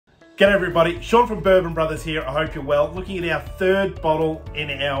G'day everybody, Sean from Bourbon Brothers here. I hope you're well. Looking at our third bottle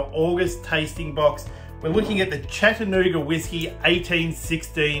in our August tasting box. We're looking at the Chattanooga Whiskey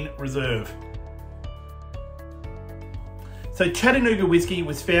 1816 Reserve. So Chattanooga Whiskey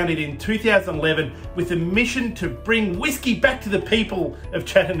was founded in 2011 with a mission to bring whiskey back to the people of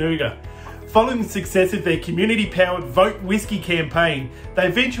Chattanooga. Following the success of their community-powered Vote Whiskey campaign, they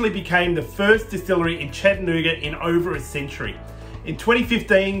eventually became the first distillery in Chattanooga in over a century. In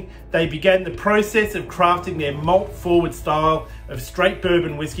 2015, they began the process of crafting their malt-forward style of straight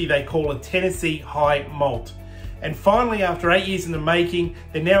bourbon whiskey they call a Tennessee High Malt. And finally, after 8 years in the making,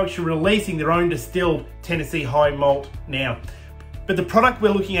 they're now actually releasing their own distilled Tennessee High Malt now. But the product we're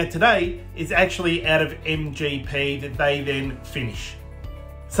looking at today is actually out of MGP that they then finish.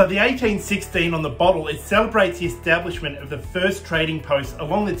 So the 1816 on the bottle, it celebrates the establishment of the first trading post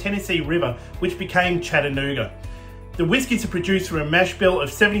along the Tennessee River, which became Chattanooga. The whiskies are produced from a mash bill of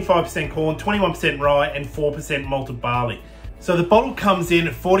 75% corn, 21% rye and 4% malted barley. So the bottle comes in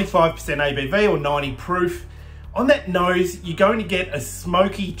at 45% ABV or 90 proof. On that nose, you're going to get a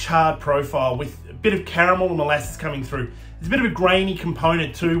smoky charred profile with a bit of caramel and molasses coming through. There's a bit of a grainy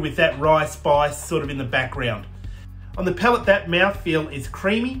component too with that rye spice sort of in the background. On the palate, that mouthfeel is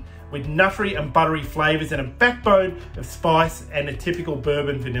creamy with nuttery and buttery flavours and a backbone of spice and a typical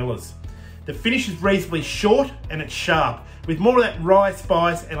bourbon vanillas. The finish is reasonably short and it's sharp, with more of that rye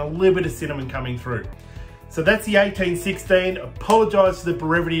spice and a little bit of cinnamon coming through. So that's the 1816. Apologise for the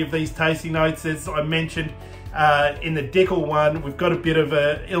brevity of these tasting notes. As I mentioned in the Dickel one, we've got a bit of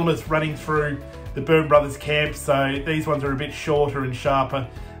an illness running through the Bourbon Brothers camp, so these ones are a bit shorter and sharper.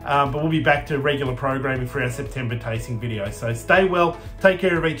 But we'll be back to regular programming for our September tasting video. So stay well, take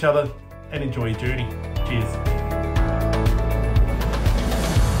care of each other, and enjoy your journey. Cheers.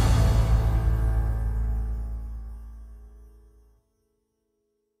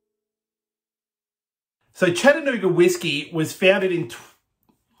 So Chattanooga Whiskey was founded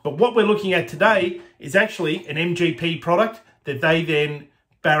but what we're looking at today is actually an MGP product that they then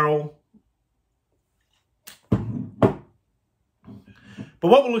barrel. But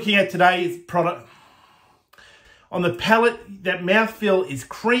what we're looking at today is product. On the palate, that mouthfeel is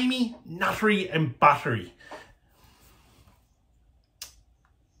creamy, nuttery and buttery.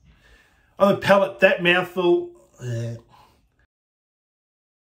 On the palate, that mouthfeel